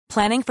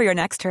Planning for your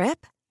next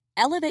trip?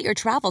 Elevate your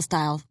travel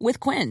style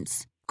with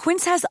Quince.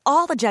 Quince has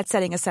all the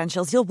jet-setting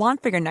essentials you'll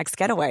want for your next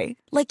getaway,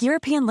 like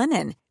European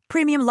linen,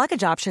 premium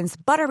luggage options,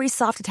 buttery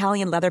soft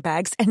Italian leather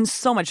bags, and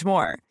so much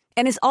more.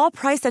 And is all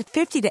priced at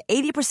 50 to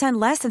 80%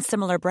 less than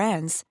similar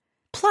brands.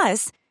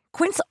 Plus,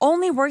 Quince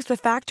only works with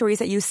factories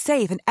that use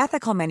safe and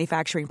ethical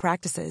manufacturing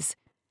practices.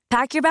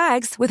 Pack your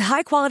bags with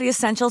high-quality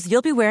essentials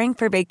you'll be wearing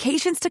for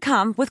vacations to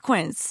come with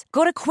Quince.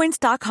 Go to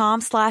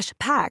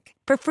quince.com/pack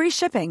for free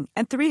shipping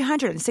and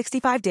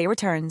 365-day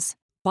returns.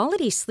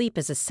 Quality sleep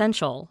is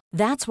essential.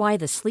 That's why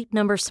the Sleep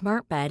Number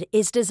Smart Bed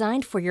is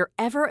designed for your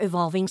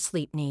ever-evolving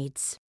sleep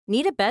needs.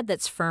 Need a bed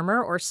that's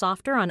firmer or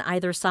softer on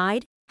either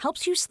side?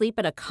 Helps you sleep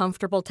at a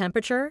comfortable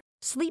temperature?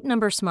 Sleep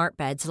Number Smart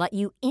Beds let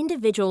you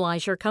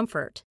individualize your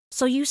comfort,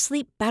 so you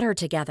sleep better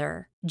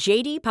together.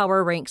 J.D.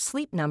 Power ranks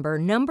Sleep Number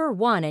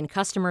 #1 in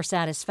customer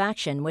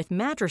satisfaction with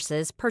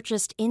mattresses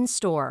purchased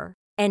in-store.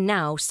 And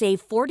now, save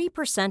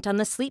 40% on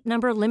the Sleep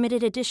Number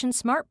Limited Edition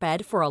Smart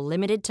Bed for a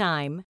limited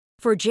time.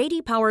 For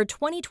J.D. Power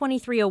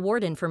 2023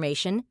 award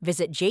information,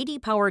 visit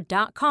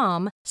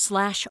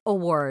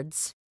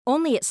jdpower.com/awards.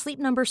 Only at Sleep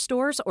Number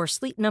stores or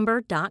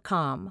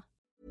sleepnumber.com.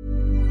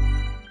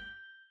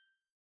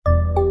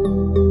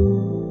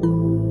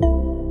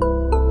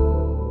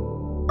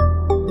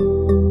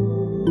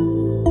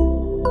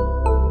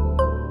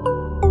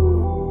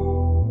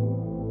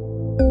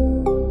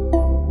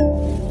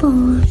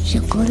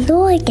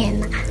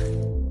 Barnpsykologerna.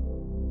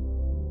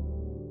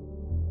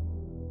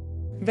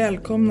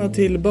 Välkomna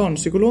till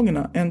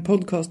Barnpsykologerna, en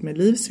podcast med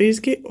Liv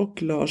Svirsky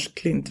och Lars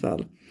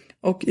Klintvall.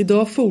 Och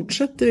idag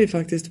fortsätter vi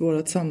faktiskt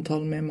vårt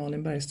samtal med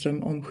Malin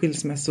Bergström om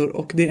skilsmässor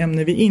och det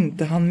ämne vi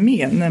inte hann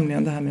med,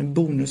 nämligen det här med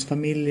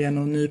bonusfamiljen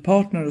och ny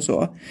partner och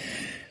så.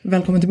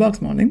 Välkommen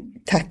tillbaka, Malin.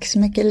 Tack så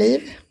mycket,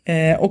 Liv.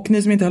 Och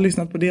ni som inte har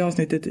lyssnat på det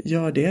avsnittet,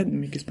 gör det.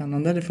 Mycket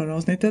spännande, det förra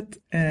avsnittet.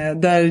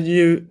 Där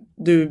ju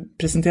du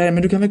presenterar,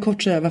 men du kan väl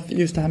kort säga varför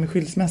just det här med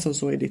skilsmässa och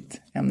så är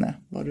ditt ämne.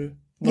 Vad du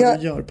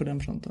gör på den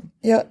fronten.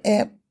 Jag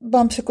är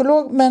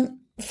barnpsykolog men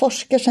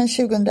forskar sedan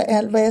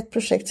 2011 i ett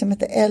projekt som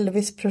heter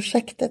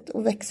Elvis-projektet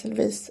och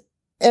växelvis.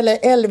 Eller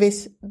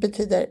Elvis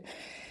betyder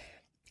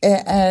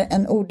är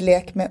en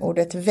ordlek med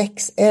ordet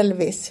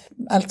väx-Elvis.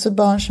 Alltså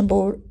barn som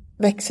bor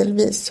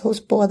växelvis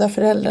hos båda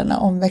föräldrarna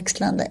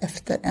omväxlande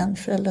efter en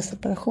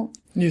föräldraseparation.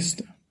 Just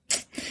det.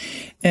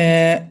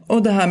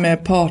 Och det här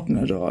med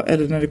partner då,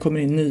 eller när det kommer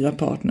in nya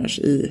partners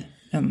i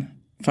en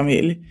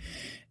familj.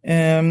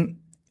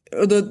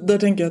 Och där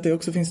tänker jag att det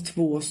också finns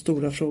två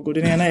stora frågor.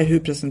 Den ena är hur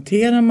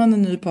presenterar man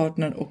en ny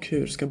partner och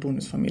hur ska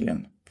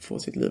bonusfamiljen få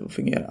sitt liv att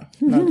fungera?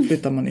 När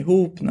flyttar man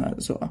ihop? När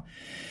så?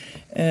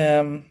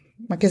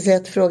 Man kan säga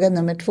att fråga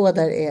nummer 2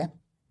 där är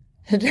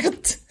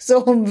rätt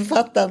så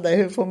omfattande.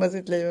 Hur får man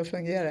sitt liv att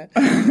fungera?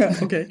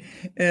 Okej,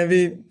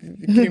 vi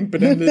krymper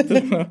den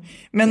lite.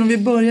 Men om vi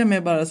börjar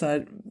med bara så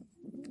här.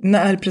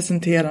 När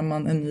presenterar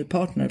man en ny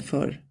partner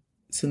för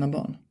sina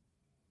barn?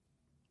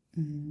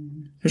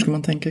 Hur ska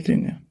man tänka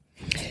kring det?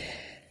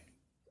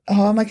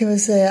 Ja, man kan väl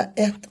säga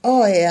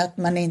 1A är att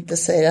man inte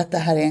säger att det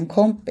här är en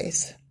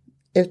kompis.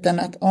 Utan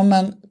att om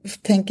man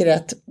tänker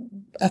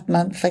att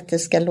man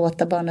faktiskt ska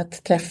låta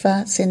barnet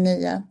träffa sin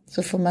nya,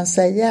 så får man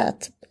säga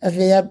att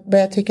vi har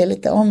börjat tycka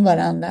lite om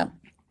varandra.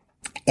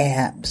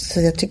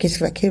 Så jag tycker det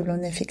skulle vara kul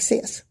om ni fick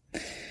ses.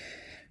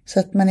 Så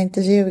att man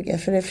inte ljuger,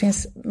 för det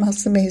finns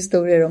massor med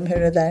historier om hur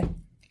det där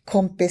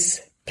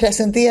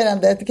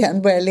kompispresenterandet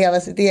kan börja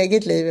leva sitt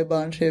eget liv i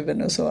barns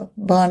huvuden och så.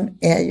 Barn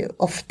är ju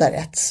ofta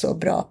rätt så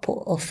bra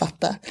på att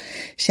fatta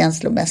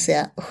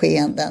känslomässiga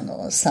skeenden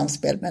och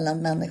samspel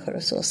mellan människor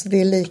och så. Så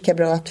det är lika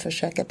bra att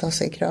försöka ta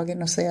sig i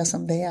kragen och säga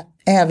som det är.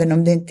 Även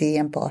om det inte är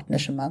en partner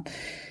som man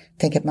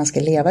tänker att man ska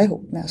leva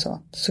ihop med och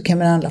så kan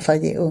man i alla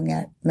fall ge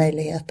ungar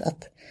möjlighet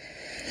att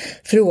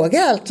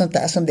fråga allt sånt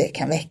där som det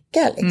kan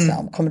väcka.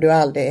 Liksom. Kommer du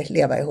aldrig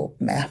leva ihop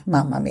med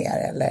mamma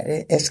mer?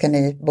 Eller ska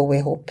ni bo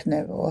ihop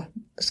nu? Och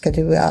ska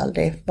du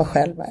aldrig vara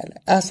själva? Eller?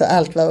 Alltså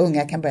allt vad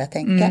unga kan börja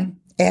tänka.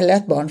 Eller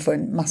att barn får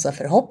en massa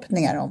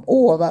förhoppningar om.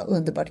 Vad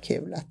underbart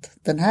kul att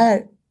den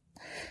här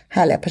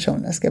härliga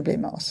personen ska bli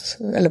med oss.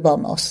 Eller vara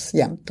med oss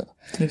jämt.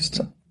 Just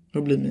det.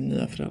 Då blir min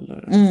nya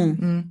föräldrar.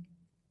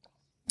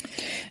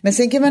 Men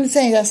sen kan man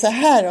säga så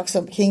här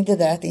också kring det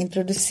där att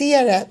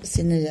introducera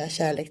sin nya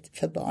kärlek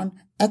för barn.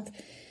 Att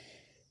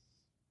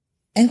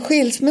en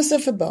skilsmässa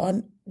för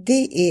barn,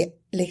 det är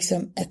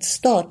liksom ett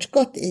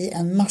startskott i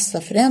en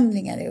massa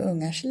förändringar i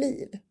ungars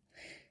liv.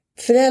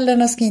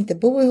 Föräldrarna ska inte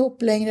bo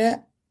ihop längre.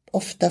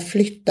 Ofta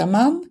flyttar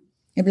man.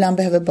 Ibland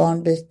behöver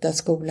barn byta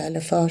skola eller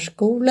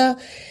förskola.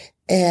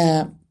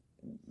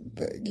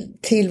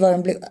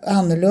 Tillvaron blir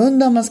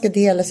annorlunda om man ska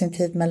dela sin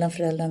tid mellan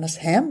föräldrarnas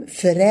hem.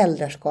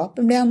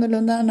 Föräldraskapen blir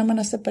annorlunda när man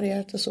har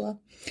separerat och så.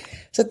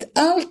 Så att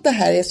allt det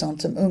här är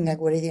sånt som unga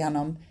går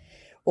igenom.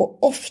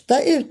 Och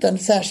ofta utan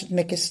särskilt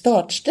mycket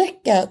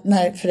startsträcka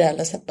när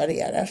föräldrar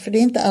separerar. För det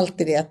är inte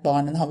alltid det att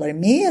barnen har varit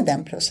med i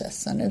den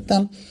processen.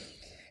 Utan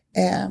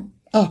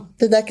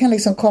det där kan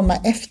liksom komma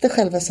efter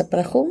själva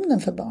separationen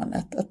för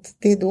barnet. Att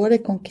det är då det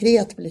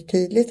konkret blir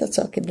tydligt att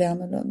saker blir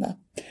annorlunda.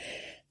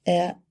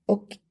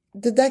 Och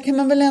det där kan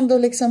man väl ändå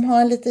liksom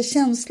ha en lite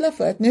känsla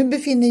för. Att nu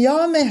befinner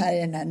jag mig här i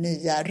den här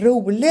nya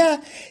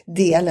roliga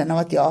delen av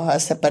att jag har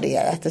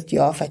separerat. Att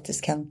jag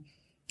faktiskt kan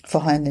få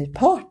ha en ny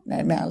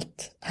partner med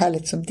allt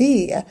härligt som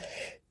det är.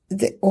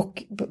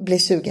 Och bli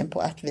sugen på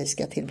att vi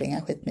ska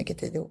tillbringa skitmycket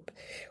tid ihop.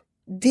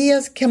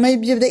 Det kan man ju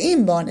bjuda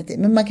in barnet i.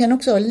 Men man kan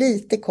också ha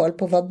lite koll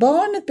på vad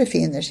barnet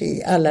befinner sig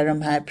i. Alla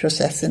de här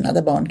processerna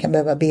där barn kan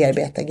behöva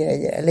bearbeta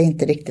grejer. Eller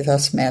inte riktigt ha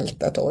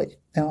smält att oj,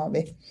 nu har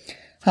vi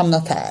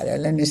hamnat här.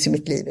 Eller nu ser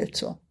mitt liv ut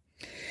så.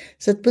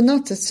 Så att på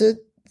något sätt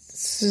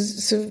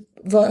så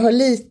ha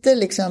lite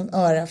liksom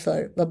öra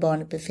för vad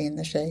barnet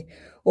befinner sig.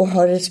 Och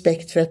ha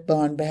respekt för att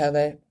barn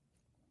behöver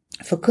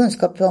få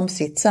kunskap om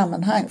sitt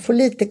sammanhang. Få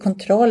lite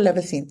kontroll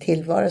över sin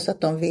tillvaro så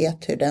att de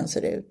vet hur den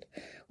ser ut.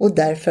 Och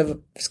därför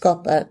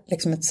skapa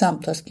liksom ett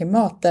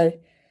samtalsklimat där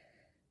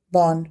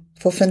barn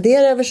får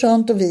fundera över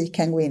sånt och vi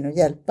kan gå in och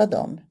hjälpa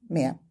dem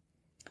med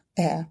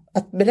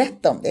att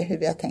berätta om det, hur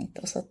vi har tänkt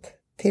oss att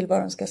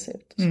tillvaron ska se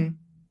ut. Mm.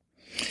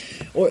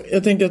 Och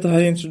jag tänker att det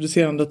här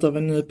introducerandet av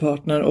en ny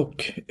partner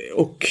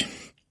och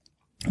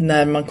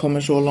när man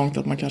kommer så långt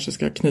att man kanske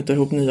ska knyta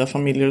ihop nya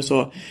familjer och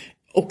så,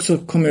 också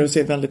kommer att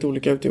se väldigt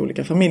olika ut i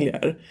olika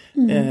familjer.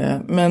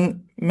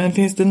 Men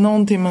finns det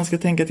någonting man ska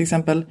tänka, till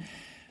exempel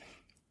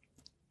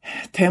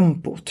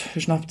tempot,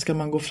 hur snabbt ska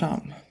man gå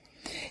fram?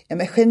 Ja,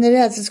 men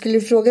generellt så skulle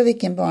du fråga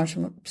vilken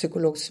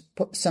barnpsykolog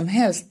som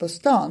helst på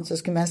stan, så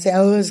skulle man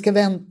säga att jag ska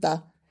vänta.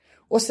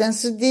 Och sen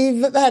så det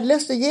är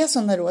värdelöst att ge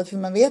sådana råd, för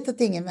man vet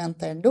att ingen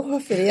väntar ändå.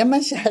 För är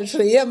man kär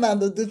så är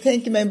man, och då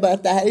tänker man bara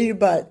att det här är ju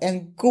bara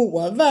en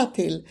gåva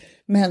till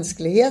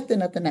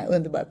mänskligheten, att den här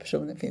underbara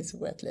personen finns i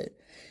vårt liv.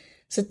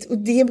 Så och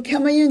det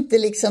kan man ju inte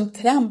liksom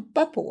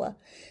trampa på.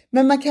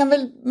 Men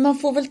man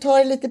får väl ta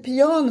det lite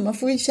piano. Man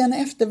får ju känna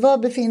efter, var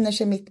befinner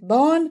sig mitt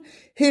barn?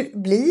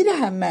 Hur blir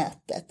det här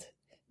mötet?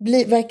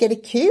 Verkar det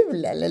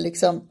kul, eller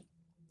liksom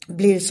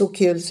blir det så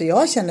kul så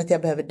jag känner att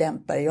jag behöver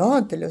dämpa det? Jag har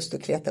inte lust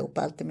att kleta upp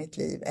allt i mitt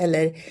liv.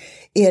 Eller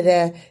är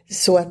det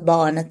så att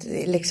barnet,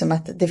 liksom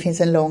att det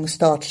finns en lång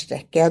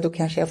startsträcka, då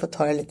kanske jag får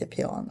ta det lite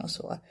piano och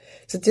så.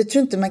 Så jag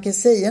tror inte man kan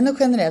säga något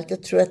generellt.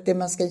 Jag tror att det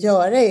man ska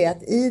göra är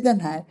att i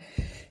den här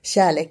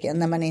kärleken,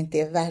 när man inte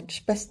är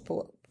världsbäst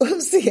på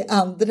att se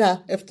andra,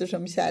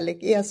 eftersom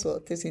kärlek är så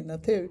till sin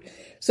natur,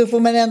 så får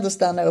man ändå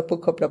stanna upp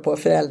och koppla på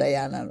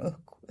föräldrahjärnan och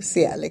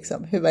se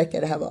liksom, hur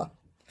verkar det här vara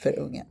för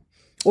ungen.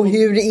 Och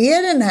hur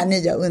är den här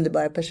nya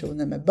underbara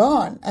personen med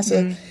barn? Alltså,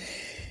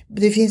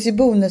 det finns ju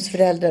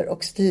bonusföräldrar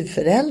och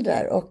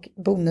styvföräldrar. Och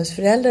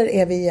bonusföräldrar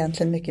är vi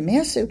egentligen mycket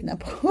mer sugna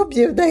på att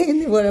bjuda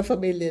in i våra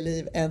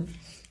familjeliv än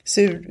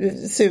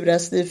sura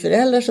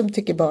styvföräldrar som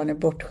tycker barn är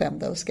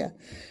bortskämda och ska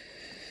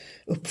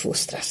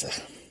uppfostras.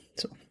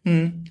 Så.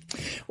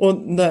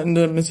 Och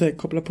där med sig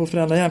koppla på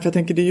föräldrahjärnan, för jag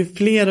tänker det är ju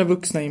flera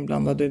vuxna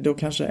inblandade, då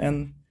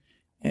kanske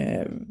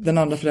den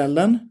andra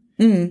föräldern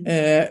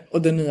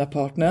och den nya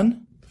partnern.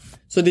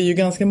 Så det är ju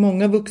ganska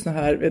många vuxna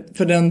här.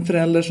 För den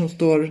förälder som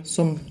står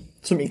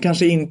som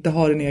kanske inte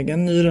har en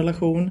egen ny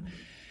relation,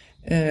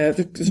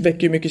 så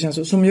väcker ju mycket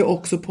känslor som ju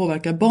också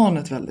påverkar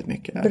barnet väldigt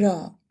mycket.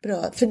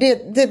 Bra. För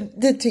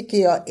det tycker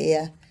jag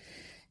är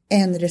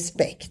en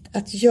respekt.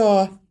 Att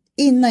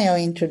innan jag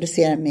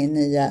introducerar min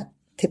nya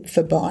tipp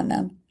för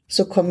barnen,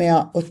 så kommer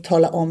jag att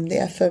tala om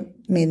det för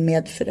min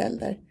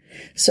medförälder.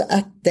 Så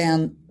att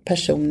den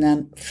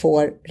personen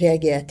får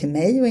reagera till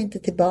mig och inte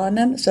till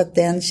barnen. Så att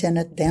den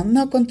känner att den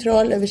har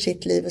kontroll över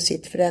sitt liv och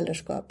sitt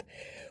föräldraskap.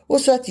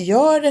 Och så att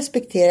jag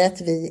respekterar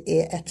att vi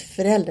är ett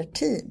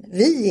föräldrateam.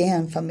 Vi är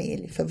en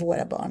familj för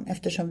våra barn,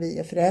 eftersom vi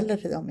är föräldrar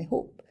till dem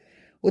ihop.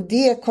 Och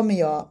det kommer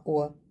jag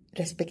att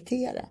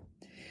respektera.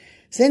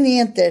 Sen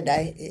är inte det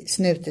där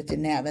snutet i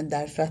näven,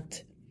 därför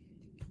att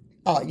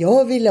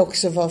jag vill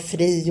också vara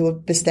fri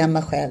och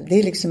bestämma själv. Det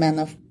är liksom en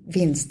av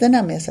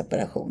vinsterna med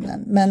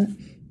separationen. Men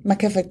man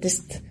kan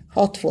faktiskt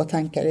ha 2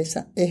 tankar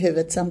i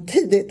huvudet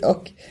samtidigt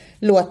och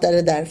låta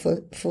det där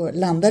få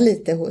landa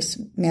lite hos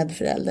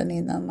medföräldern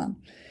innan man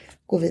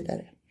går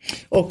vidare.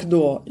 Och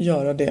då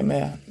göra det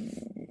med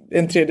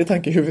en tredje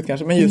tanke i huvudet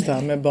kanske, men just det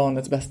här med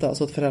barnets bästa,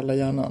 alltså att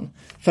föräldrahjärnan.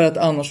 För att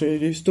annars är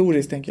det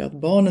historiskt, tänker jag,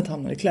 att barnet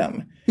hamnar i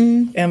kläm.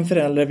 En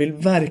förälder vill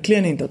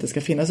verkligen inte att det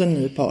ska finnas en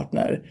ny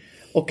partner,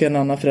 och en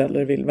annan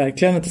förälder vill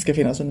verkligen att det ska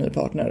finnas en ny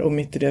partner, och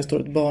mitt i det står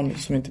ett barn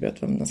som inte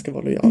vet vem den ska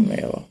vara lojal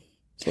med och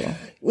så.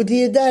 Och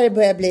det är där det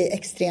börjar bli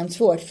extremt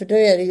svårt, för då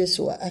är det ju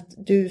så att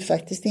du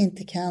faktiskt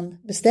inte kan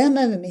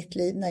bestämma över mitt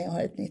liv när jag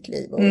har ett nytt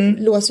liv. Och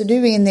låser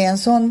du in i en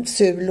sån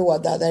sur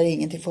låda där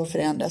ingenting får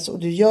förändras, och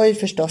du gör ju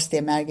förstås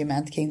det med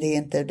argument kring det är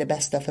inte det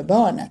bästa för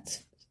barnet.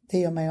 Det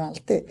gör man ju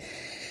alltid.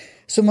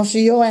 Så måste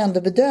jag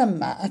ändå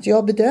bedöma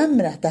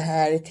att det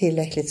här är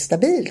tillräckligt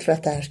stabilt för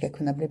att det här ska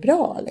kunna bli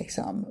bra.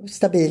 Liksom.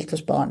 Stabilt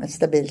hos barnet,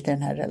 stabilt i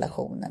den här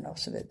relationen och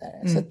så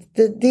vidare. Så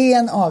det är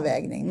en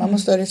avvägning. Man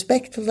måste ha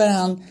respekt för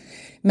varandra,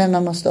 men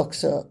man måste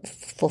också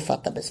få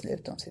fatta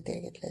beslut om sitt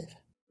eget liv.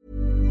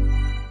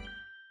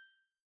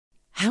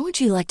 How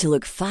would you like to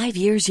look 5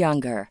 years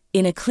younger?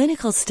 In a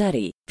clinical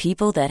study,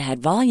 People that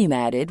had volume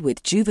added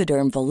with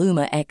Juvederm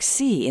Voluma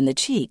XC in the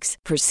cheeks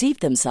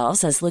perceived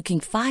themselves as looking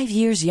 5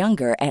 years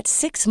younger at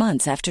 6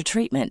 months after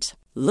treatment.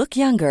 Look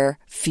younger,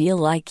 feel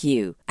like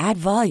you. Add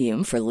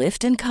volume for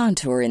lift and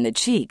contour in the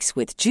cheeks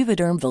with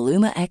Juvederm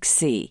Voluma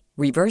XC.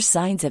 Reverse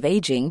signs of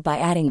aging by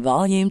adding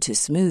volume to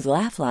smooth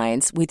laugh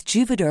lines with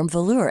Juvederm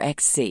Volure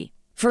XC.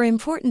 For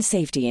important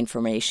safety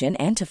information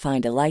and to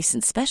find a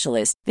licensed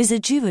specialist,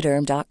 visit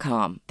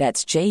Juvederm.com.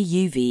 That's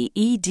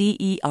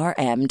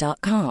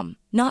JUVEDERM.com.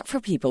 Not for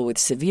people with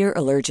severe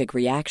allergic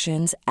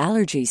reactions,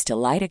 allergies to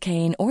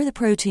lidocaine, or the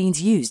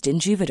proteins used in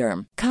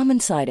Juvederm. Common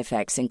side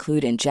effects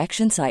include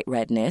injection site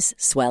redness,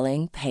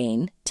 swelling,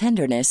 pain,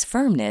 tenderness,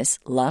 firmness,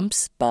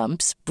 lumps,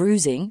 bumps,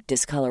 bruising,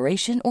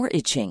 discoloration, or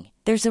itching.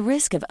 There's a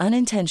risk of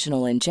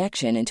unintentional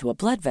injection into a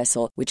blood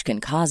vessel, which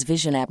can cause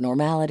vision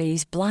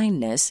abnormalities,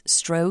 blindness,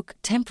 stroke,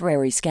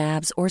 temporary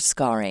scabs, or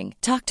scarring.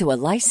 Talk to a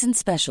licensed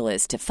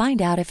specialist to find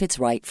out if it's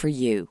right for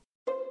you.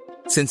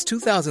 Since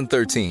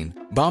 2013,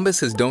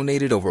 Bombas has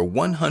donated over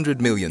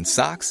 100 million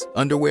socks,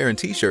 underwear, and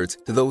T-shirts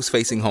to those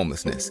facing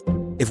homelessness.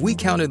 If we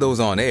counted those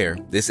on air,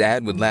 this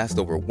ad would last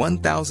over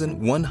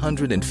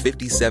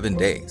 1,157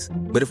 days.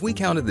 But if we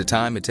counted the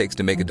time it takes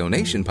to make a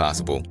donation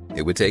possible,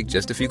 it would take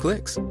just a few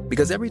clicks.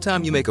 Because every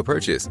time you make a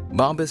purchase,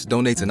 Bombas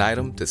donates an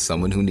item to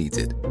someone who needs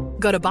it.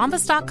 Go to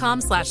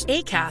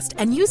bombas.com/ACAST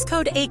and use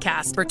code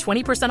ACAST for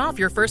 20% off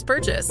your first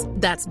purchase.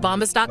 That's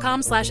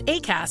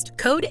bombas.com/ACAST,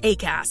 code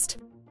ACAST.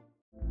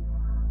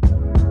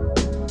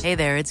 Hey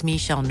there, it's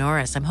Michelle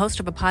Norris. I'm host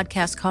of a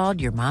podcast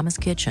called Your Mama's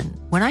Kitchen.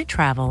 When I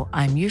travel,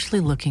 I'm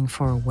usually looking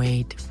for a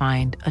way to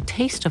find a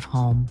taste of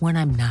home when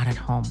I'm not at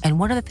home.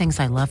 And one of the things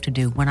I love to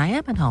do when I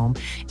am at home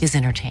is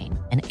entertain.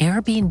 And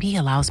Airbnb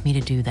allows me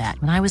to do that.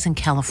 When I was in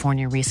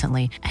California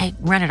recently, I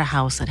rented a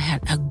house that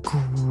had a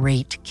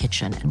great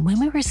kitchen. And when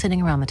we were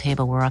sitting around the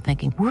table, we were all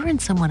thinking, we're in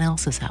someone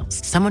else's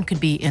house. Someone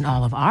could be in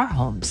all of our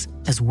homes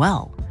as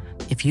well.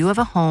 If you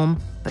have a home,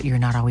 but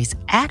you're not always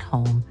at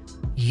home,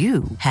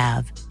 you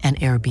have an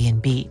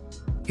Airbnb.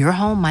 Your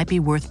home might be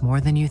worth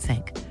more than you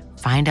think.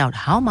 Find out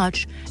how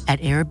much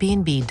at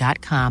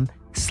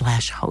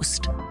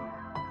airbnb.com/host.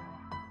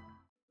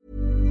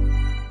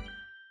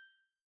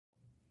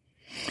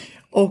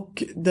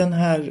 Och den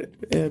här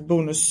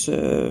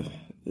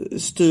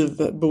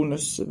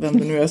bonus, vem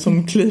det nu är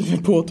som kliver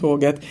på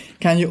tåget,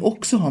 kan ju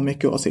också ha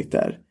mycket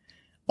åsikter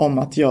om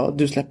att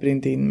du släpper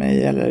inte in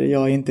mig, eller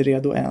jag är inte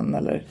redo än,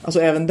 eller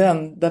alltså även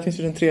där finns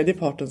ju den tredje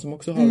parten som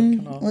också kan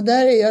ha. Och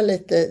där är jag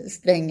lite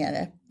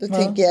strängare. Då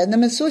tänker jag, nej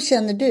men så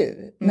känner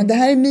du. Men det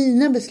här är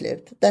mina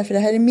beslut. Därför det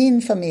här är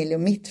min familj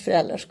och mitt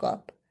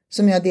föräldraskap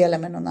som jag delar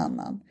med någon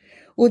annan.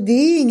 Och det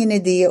är ingen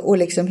idé att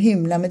liksom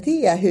hymla med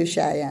det, hur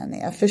kär jag än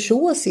är. För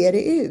så ser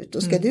det ut.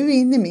 Och ska du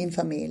in i min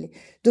familj,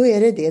 då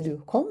är det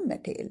du kommer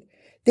till.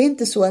 Det är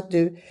inte så att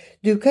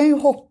du kan ju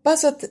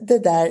hoppas att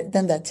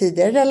den där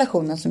tidigare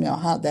relationen som jag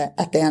hade,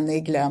 att den är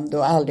glömd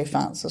och aldrig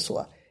fanns och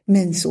så.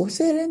 Men så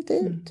ser det inte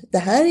ut. Det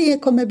här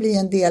kommer bli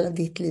en del av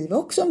ditt liv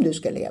också om du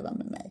ska leva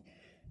med mig.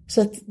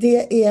 Så att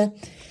det är...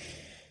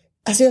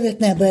 Alltså jag vet,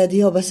 när jag började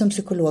jobba som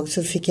psykolog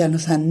så fick jag någon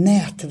sån här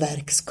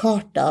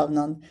nätverkskarta av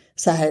någon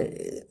så här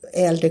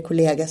äldre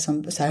kollega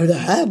som så här, det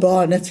här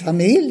barnets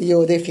familj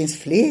och det finns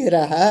flera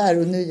här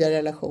och nya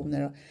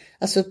relationer. Och,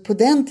 alltså på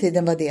den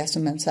tiden var det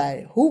som en så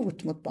här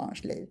hot mot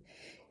barns liv.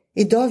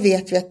 Idag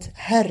vet vi att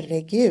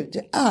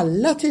herregud,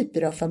 alla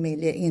typer av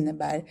familjer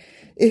innebär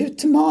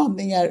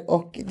utmaningar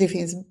och det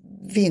finns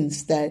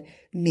vinster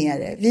med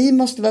det. Vi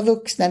måste vara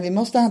vuxna, vi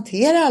måste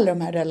hantera alla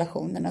de här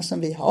relationerna som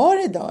vi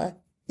har idag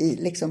i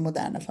liksom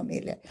moderna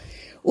familjer.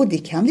 Och det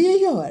kan vi ju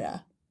göra.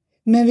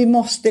 Men vi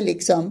måste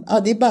liksom,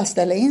 det är bara att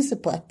ställa in sig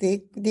på att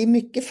det är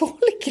mycket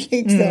folk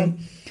liksom.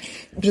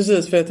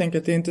 Precis, för jag tänker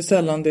att det är inte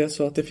sällan det är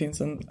så att det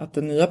finns att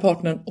den nya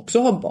partnern också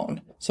har barn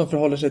som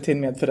förhåller sig till en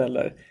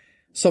medförälder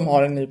som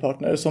har en ny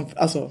partner. Som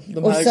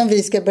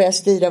vi ska börja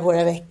styra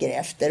våra veckor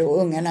efter,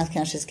 och ungarna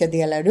kanske ska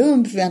dela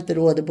rum för vi har inte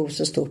råd att bo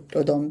så stort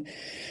och de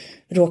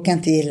råkar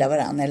inte gilla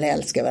varandra eller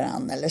älska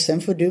varandra. Eller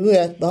sen får du och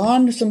jag ett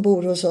barn som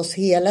bor hos oss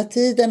hela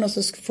tiden och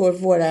så får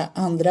våra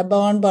andra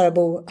barn bara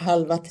bo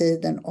halva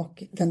tiden,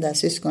 och den där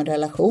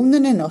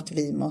syskonrelationen är något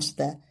vi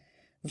måste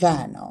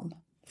värna om.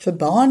 För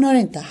barn har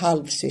inte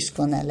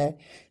halvsyskon eller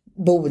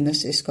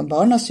bonussyskon,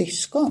 barn har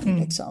syskon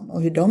liksom.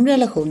 Och hur de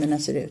relationerna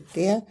ser ut,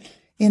 det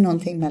är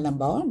någonting mellan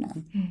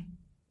barnen.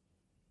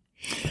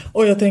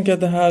 Och jag tänker att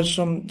det här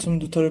som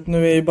du tar upp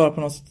nu är ju bara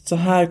på något sätt, så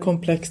här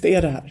komplext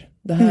är det här.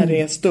 Det här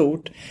är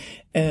stort.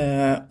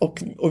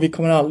 Och vi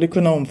kommer aldrig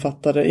kunna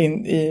omfatta det,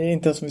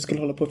 inte ens om vi skulle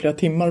hålla på flera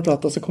timmar och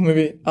prata, så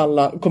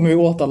kommer vi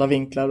åt alla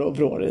vinklar och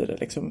vrår i det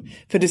liksom.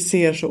 För det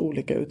ser så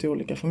olika ut i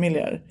olika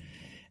familjer.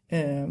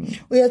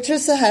 Och jag tror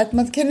så här att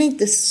man kan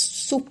inte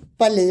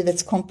sopa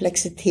livets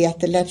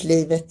komplexitet eller att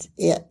livet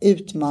är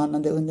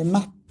utmanande under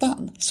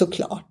mattan,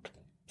 såklart.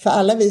 För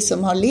alla vi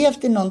som har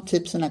levt i någon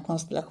typ sån här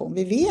konstellation,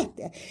 vi vet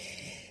det.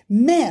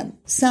 Men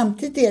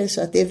samtidigt är det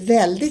så att det är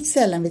väldigt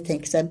sällan vi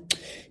tänker så här,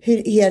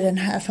 hur är den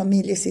här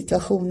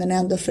familjesituationen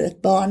ändå för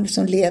ett barn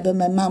som lever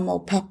med mamma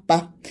och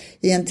pappa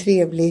i en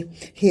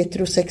trevlig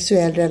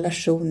heterosexuell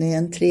relation i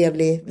en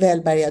trevlig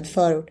välbärgad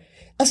förort.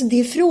 Alltså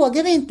det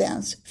frågar vi inte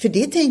ens, för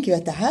det tänker vi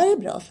att det här är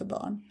bra för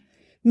barn.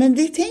 Men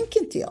det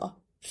tänker inte jag.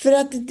 För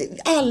att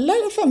alla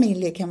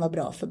familjer kan vara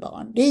bra för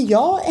barn. Det är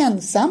jag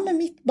ensam med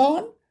mitt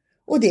barn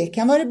och det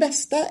kan vara det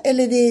bästa.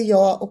 Eller det är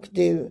jag och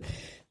du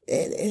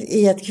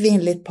i ett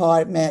kvinnligt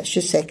par med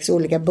 26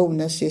 olika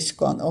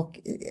bonussyskon och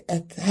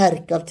ett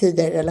härk av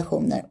tidigare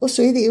relationer. Och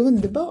så är det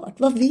underbart.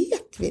 Vad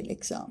vet vi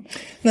liksom?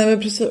 Nej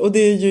men precis, och det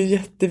är ju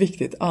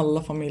jätteviktigt.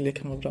 Alla familjer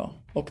kan vara bra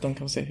och de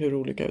kan se hur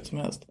olika ut som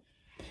helst.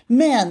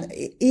 Men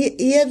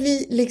är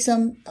vi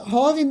liksom,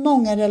 har vi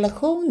många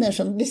relationer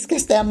som vi ska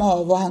stämma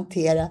av och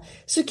hantera,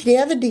 så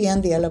kräver det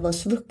en del av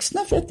oss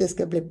vuxna för att det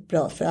ska bli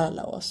bra för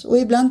alla oss. Och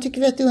ibland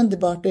tycker vi att det är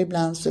underbart och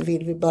ibland så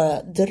vill vi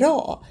bara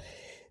dra.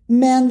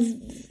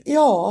 Men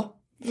ja,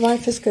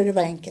 varför ska det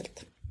vara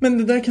enkelt? Men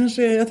det där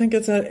kanske, jag tänker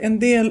att så här, en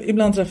del,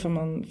 ibland träffar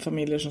man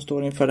familjer som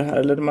står inför det här,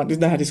 eller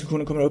den här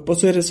diskussionen kommer upp, och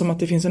så är det som att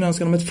det finns en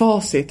önskan om ett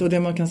facit, och det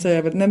man kan säga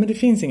är att nej men det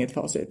finns inget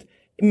facit.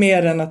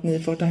 Mer än att ni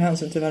får ta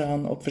hänsyn till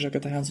varandra och försöka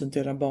ta hänsyn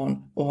till era barn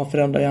och ha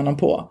föräldrahjärnan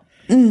på.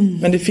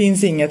 Men det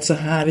finns inget så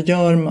här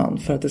gör man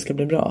för att det ska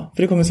bli bra.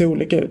 För det kommer se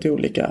olika ut i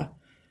olika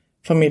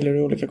familjer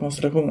och olika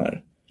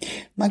konstellationer.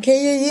 Man kan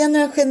ju ge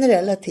några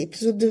generella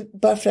tips, och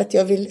bara för att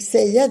jag vill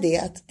säga det,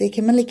 att det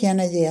kan man lika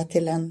gärna ge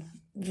till en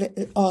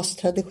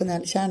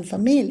astraditionell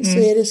kärnfamilj. Så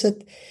är det så att,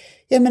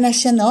 jag menar,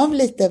 känna av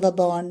lite vad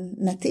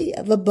barnet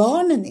är, vad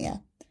barnen är.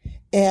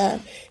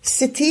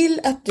 Se till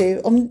att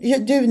om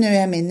du nu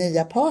är min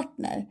nya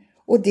partner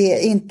och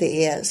det inte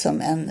är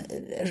som en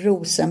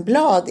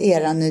rosenblad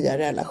era nya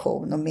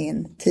relation och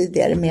min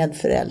tidigare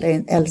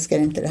medförälder älskar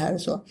inte det här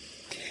och så.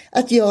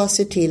 Att jag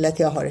ser till att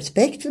jag har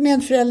respekt för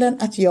medföräldern,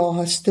 att jag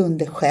har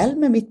stunder själv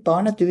med mitt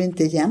barn, att du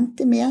inte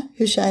jämt är med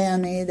hur kär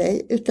han är i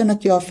dig, utan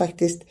att jag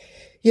faktiskt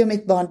gör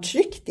mitt barn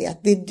tryggt i att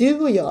det är du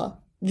och jag,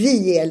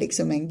 vi är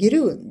liksom en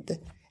grund.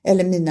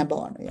 Eller mina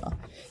barn och jag.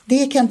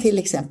 Det kan till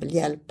exempel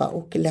hjälpa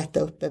och lätta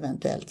upp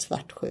eventuellt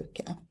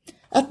svartsjuka.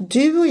 Att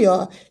du och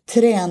jag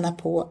tränar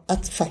på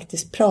att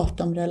faktiskt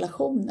prata om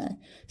relationer.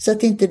 Så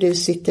att inte du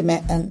sitter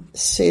med en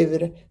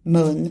sur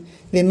mun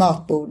vid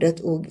matbordet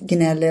och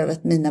gnäller över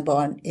att mina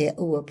barn är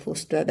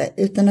ouppfostrade.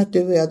 Utan att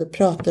du och jag då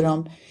pratar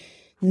om,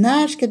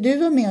 när ska du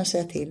vara med och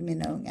säga till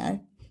mina ungar?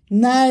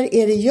 När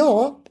är det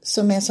jag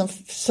som är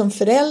som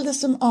förälder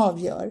som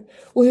avgör?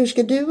 Och hur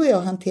ska du och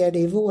jag hantera det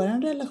i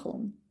våran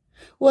relation?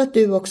 Och att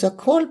du också har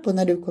koll på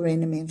när du kommer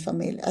in i min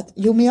familj. Att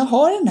men jag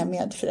har den här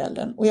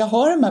medföräldern och jag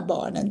har de här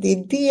barnen. Det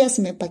är det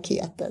som är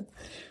paketet.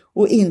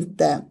 Och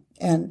inte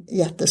en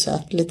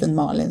jättesöt liten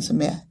Malin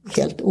som är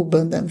helt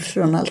obunden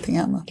från allting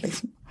annat.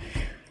 Liksom.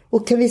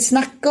 Och kan vi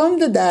snacka om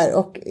det där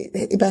och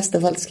i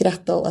bästa fall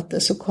skratta åt det,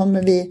 så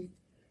kommer vi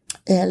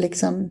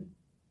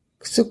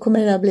så kommer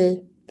det där bli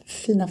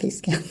fina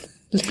fisken.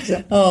 Liksom.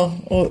 Ja,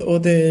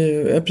 och det är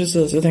ju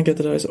precis, jag tänker att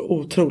det där är så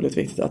otroligt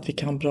viktigt att vi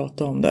kan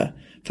prata om det.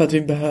 För att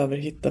vi behöver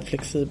hitta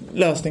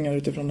lösningar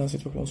utifrån den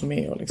situation som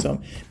är.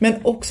 Liksom. Men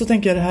också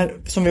tänker jag det här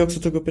som vi också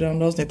tog upp i det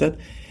andra avsnittet.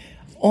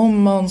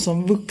 Om man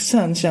som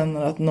vuxen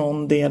känner att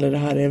någon del i det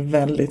här är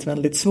väldigt,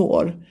 väldigt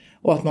svår.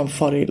 Och att man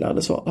far illa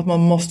eller så. Att man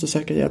måste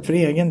söka hjälp för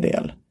egen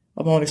del.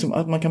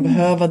 Att man kan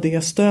behöva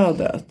det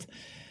stödet.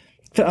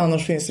 För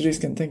annars finns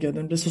risken, tänker jag,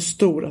 den blir så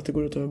stor att det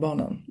går ut över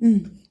barnen.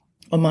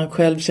 Om man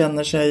själv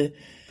känner sig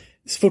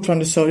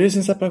fortfarande sörjer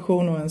sin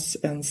separation och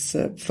ens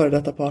före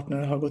detta partner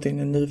har gått in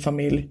i en ny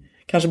familj.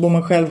 Kanske bor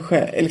man själv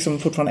liksom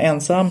fortfarande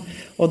ensam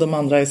och de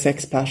andra är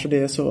 6 pers och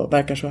det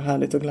verkar så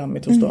härligt och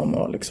glammigt hos dem.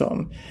 Och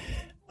liksom,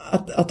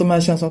 att de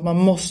här känns som att man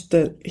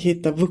måste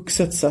hitta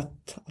vuxet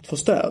sätt att få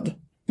stöd.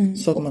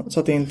 Så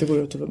att det inte går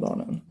ut över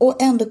barnen.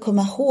 Och ändå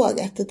komma ihåg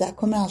att det där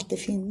kommer alltid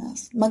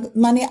finnas.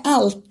 Man är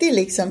alltid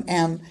liksom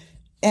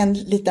en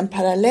liten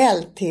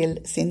parallell till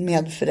sin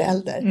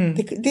medförälder.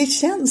 Det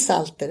känns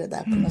alltid det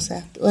där på något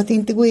sätt. Och att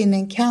inte gå in i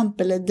en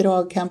kamp eller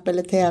dragkamp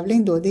eller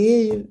tävling då, det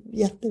är ju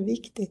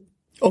jätteviktigt.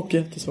 Och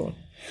jättesvårt.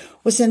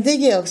 Och sen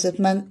tänker jag också att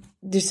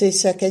du säger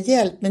söka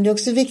hjälp, men det är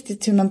också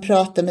viktigt hur man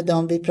pratar med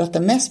dem vi pratar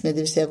mest med, det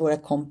vill säga våra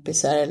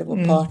kompisar eller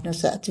vår partner.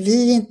 Så att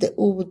vi inte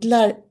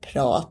odlar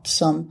prat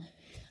som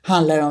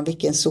handlar om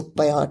vilken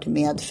sopa jag har till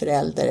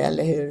medförälder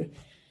eller hur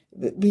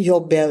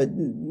jobbiga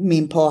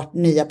min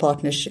nya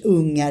partners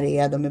ungar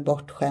är, de är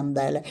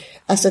bortskämda.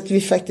 Alltså att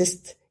vi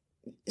faktiskt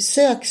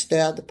söker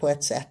stöd på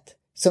ett sätt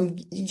som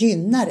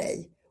gynnar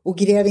dig. Och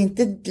gräv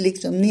inte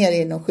liksom ner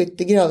i någon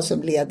skyttegrav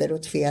som leder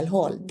åt fel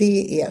håll.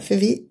 Det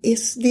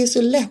är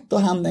så lätt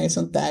att hamna i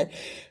sånt där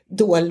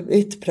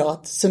dåligt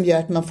prat som gör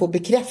att man får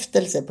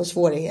bekräftelse på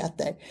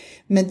svårigheter.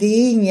 Men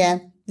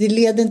det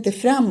leder inte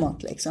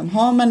framåt liksom.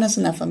 Har man en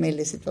sån här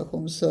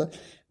familjesituation så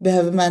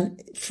behöver man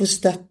få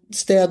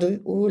stöd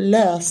och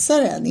lösa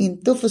den.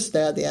 Inte att få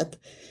stöd i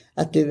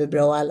att du är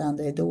bra och alla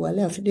andra är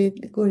dåliga. För det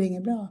går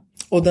inget bra.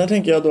 Och där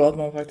tänker jag då att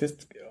man faktiskt,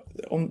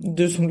 om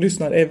du som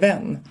lyssnar är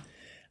vän,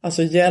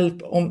 Alltså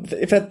hjälp,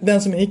 för att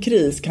den som är i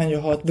kris kan ju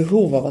ha ett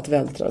behov av att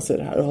vältra sig i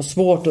det här och ha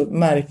svårt att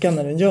märka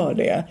när den gör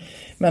det.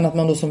 Men att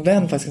man då som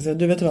vän faktiskt kan säga,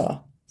 du vet vad,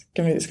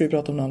 ska vi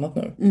prata om något annat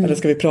nu? Eller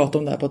ska vi prata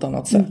om det här på ett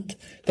annat sätt?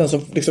 Den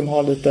som liksom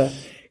har lite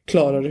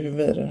klarare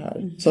huvud i det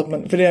här. Så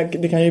att för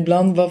det kan ju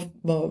ibland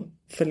vara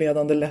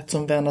förledande lätt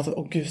som vän att,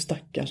 åh gud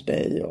stackars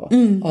dig,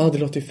 och det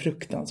låter ju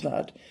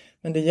fruktansvärt.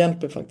 Men det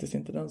hjälper faktiskt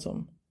inte den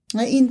som...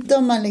 Nej,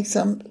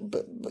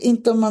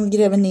 inte om man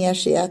gräver ner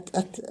sig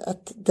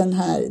att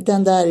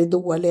den där är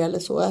dålig eller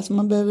så. Alltså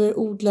man behöver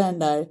odla den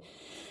där.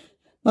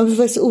 Man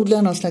behöver faktiskt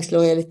odla någon slags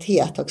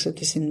lojalitet också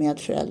till sin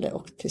medförälder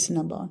och till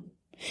sina barn.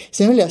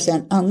 Sen vill jag säga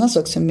en annan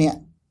sak som är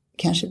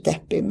kanske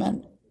deppig,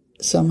 men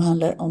som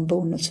handlar om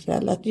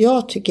bonusföräldrar. Att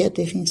jag tycker att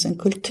det finns en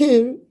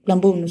kultur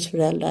bland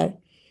bonusföräldrar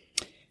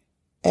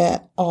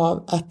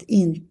av att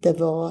inte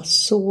vara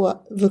så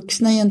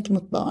vuxna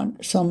gentemot barn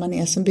som man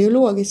är som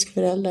biologisk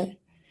förälder.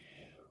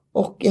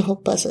 Och jag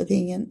hoppas att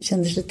ingen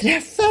känner sig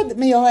träffad,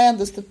 men jag har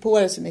ändå stått på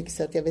det så mycket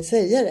så att jag vill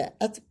säga det.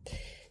 Att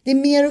det är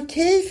mer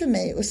okej för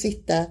mig att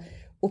sitta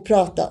och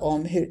prata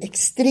om hur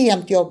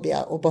extremt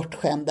jobbiga och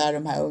bortskämda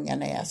de här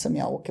ungarna är som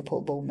jag åker på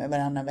och bor med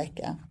varannan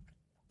vecka.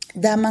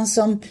 Där man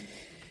som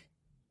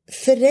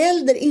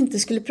förälder inte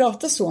skulle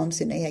prata så om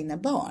sina egna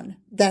barn.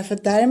 Därför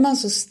att där är man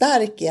så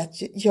stark i att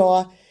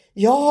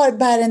jag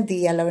bär en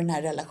del av den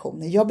här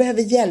relationen. Jag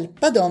behöver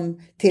hjälpa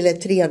dem till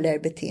ett trevligare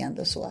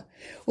beteende och så.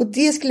 Och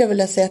det skulle jag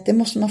vilja säga att det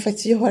måste man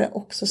faktiskt göra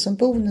också som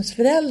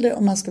bonusförälder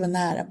om man ska vara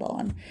nära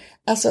barn.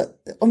 Alltså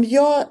om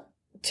jag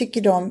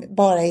tycker de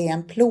bara är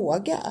en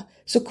plåga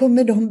så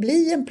kommer de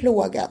bli en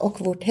plåga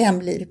och vårt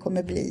hemliv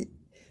kommer bli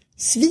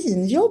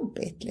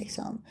svinjobbigt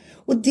liksom.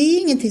 Och det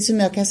är ingenting som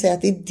jag kan säga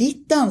att det är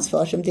ditt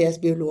ansvar som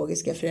deras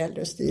biologiska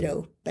föräldrar att styra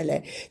upp,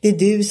 eller det är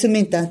du som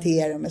inte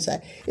hanterar dem och så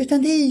här.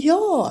 Utan det är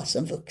jag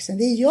som vuxen,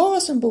 det är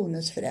jag som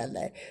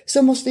bonusförälder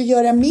som måste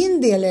göra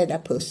min del i det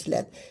där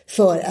pusslet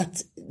för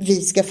att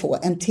vi ska få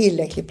en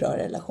tillräckligt bra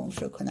relation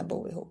för att kunna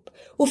bo ihop.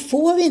 Och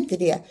får vi inte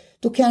det,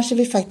 då kanske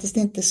vi faktiskt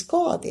inte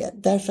ska det,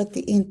 därför att det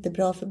är inte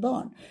bra för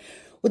barn.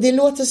 Och det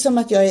låter som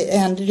att jag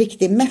är en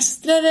riktig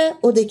mästrare,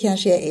 och det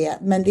kanske jag är.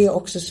 Men det är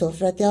också så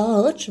för att jag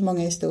har hört så många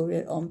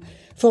historier om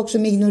folk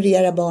som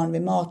ignorerar barn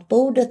vid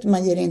matbordet.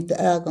 Man ger inte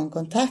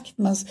ögonkontakt,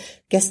 man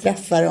ska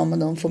straffa dem och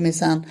de får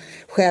minsann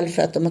själv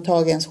för att de har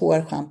tagit ens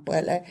hårschampo.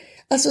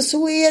 Alltså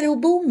så är det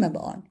att bo med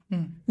barn.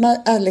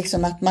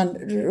 Liksom att man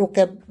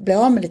råkar bli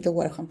av med lite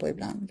hårschampo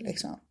ibland.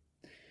 Liksom.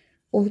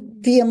 Och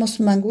det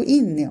måste man gå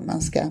in i om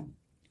man ska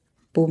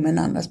bo med en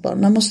annans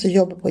barn. Man måste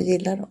jobba på att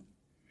gilla dem.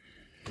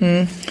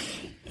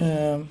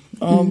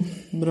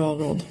 Bra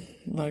råd,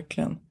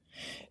 verkligen.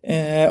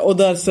 Och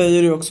där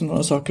säger du också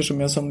några saker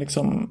som är som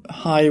liksom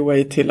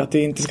highway till att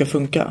det inte ska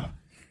funka.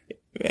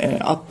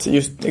 Att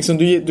just, liksom,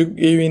 du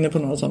är ju inne på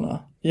några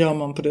sådana. Gör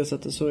man på det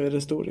sättet så är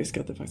det stor risk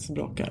att det faktiskt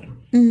brakar.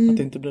 Att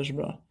det inte blir så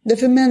bra.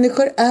 Därför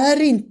människor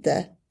är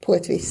inte på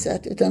ett visst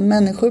sätt, utan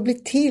människor blir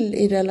till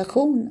i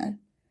relationer.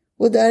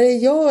 Och där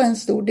är jag en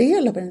stor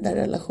del av den där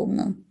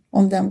relationen,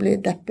 om den blir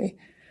deppig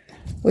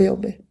och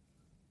jobbig.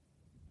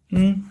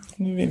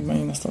 Nu vill man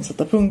ju nästan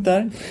sätta punkt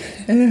där.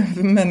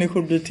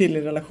 Människor blir till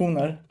i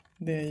relationer.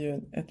 Det är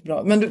ju ett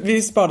bra... Men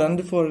vi sparar den.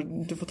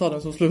 Du får ta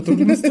den som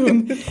slutord en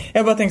stund.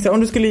 Jag bara tänkte så här,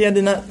 om du skulle ge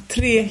dina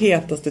 3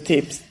 hetaste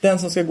tips. Den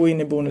som ska gå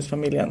in i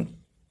bonusfamiljen.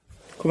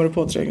 Kommer du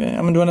på 3 grejer?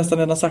 Ja, men du har nästan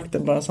redan sagt det.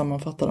 Bara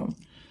sammanfatta dem.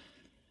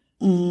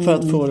 För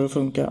att få det att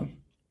funka.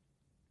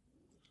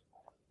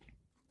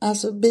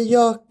 Alltså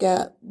bejaka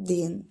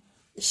din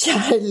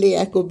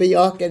kärlek och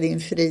bejaka din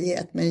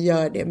frihet. Men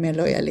gör det med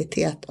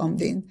lojalitet om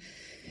din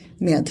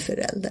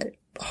medförälder.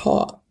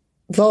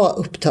 Var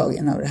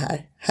upptagen av det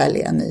här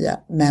härliga nya,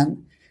 men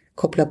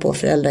koppla på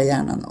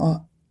föräldrahjärnan och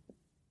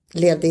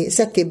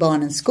sätt dig i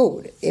barnens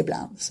skor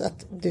ibland så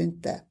att det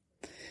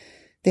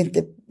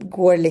inte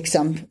går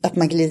liksom att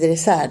man glider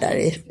isär där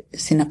i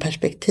sina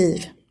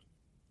perspektiv.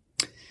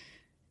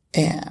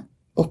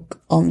 Och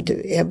om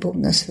du är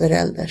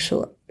bonusförälder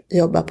så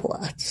jobba på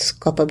att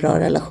skapa bra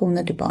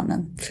relationer till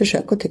barnen.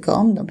 Försök att tycka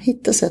om dem,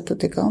 hitta sätt att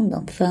tycka om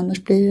dem, för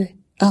annars blir det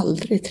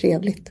aldrig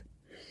trevligt.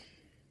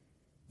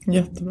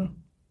 Jättebra.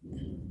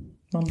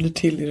 Man blir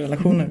till i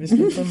relationer. Vi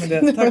slutar med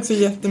det. Tack så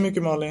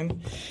jättemycket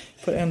Malin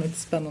för ännu ett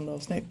spännande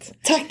avsnitt.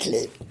 Tack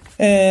Liv.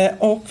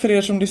 Och för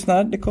er som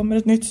lyssnar, det kommer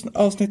ett nytt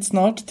avsnitt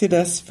snart. Till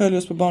dess följ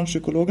oss på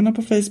Barnpsykologerna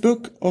på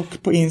Facebook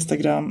och på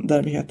Instagram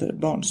där vi heter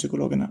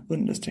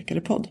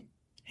Barnpsykologerna_podd.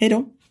 Hej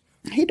då.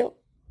 Hej då.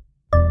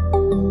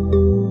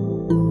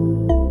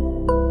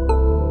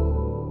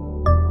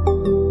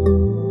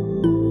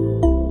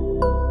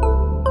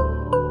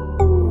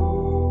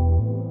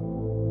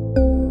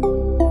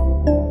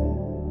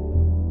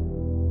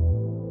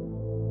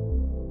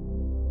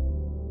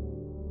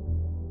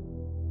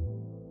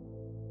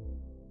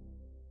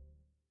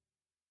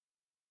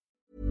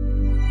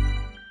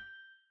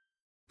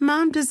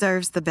 Mom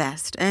deserves the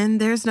best,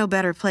 and there's no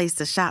better place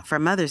to shop for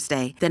Mother's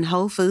Day than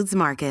Whole Foods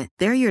Market.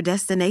 They're your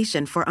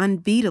destination for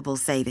unbeatable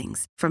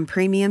savings, from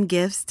premium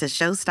gifts to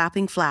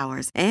show-stopping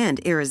flowers and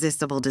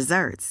irresistible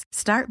desserts.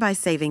 Start by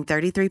saving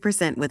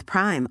 33% with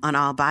Prime on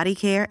all body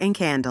care and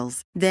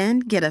candles. Then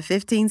get a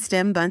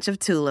 15-stem bunch of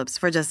tulips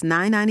for just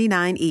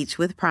 $9.99 each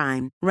with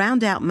Prime.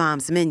 Round out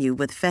Mom's menu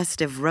with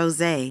festive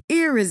rosé,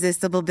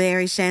 irresistible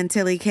berry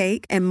chantilly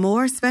cake, and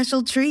more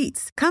special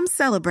treats. Come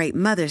celebrate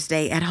Mother's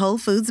Day at Whole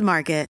Foods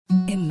Market.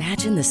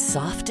 Imagine the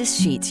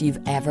softest sheets you've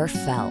ever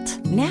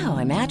felt. Now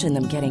imagine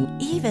them getting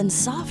even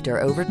softer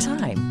over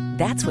time.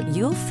 That's what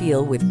you'll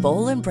feel with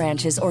Boll &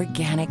 Branch's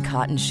organic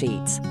cotton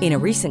sheets. In a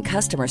recent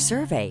customer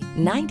survey,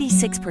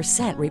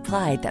 96%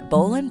 replied that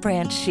Boll &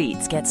 Branch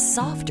sheets get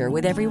softer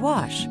with every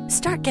wash.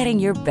 Start getting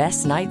your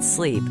best night's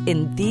sleep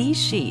in these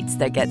sheets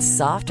that get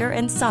softer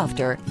and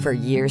softer for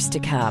years to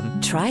come.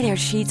 Try their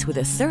sheets with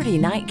a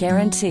 30-night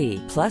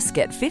guarantee. Plus,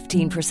 get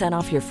 15%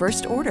 off your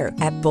first order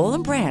at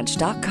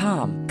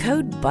bollandbranch.com.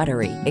 Code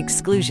BUTTERY.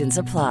 Exclusions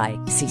apply.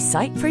 See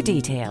site for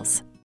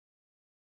details.